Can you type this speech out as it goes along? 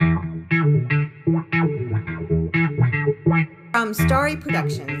From Starry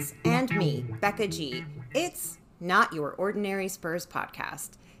Productions and me, Becca G, it's Not Your Ordinary Spurs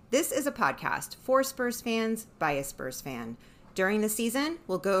Podcast. This is a podcast for Spurs fans by a Spurs fan. During the season,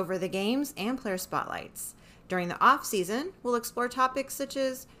 we'll go over the games and player spotlights. During the off-season, we'll explore topics such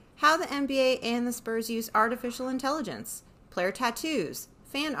as how the NBA and the Spurs use artificial intelligence, player tattoos,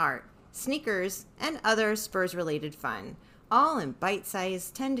 fan art, sneakers, and other Spurs-related fun, all in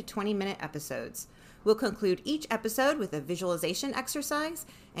bite-sized 10 to 20-minute episodes. We'll conclude each episode with a visualization exercise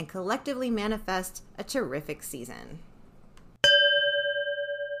and collectively manifest a terrific season.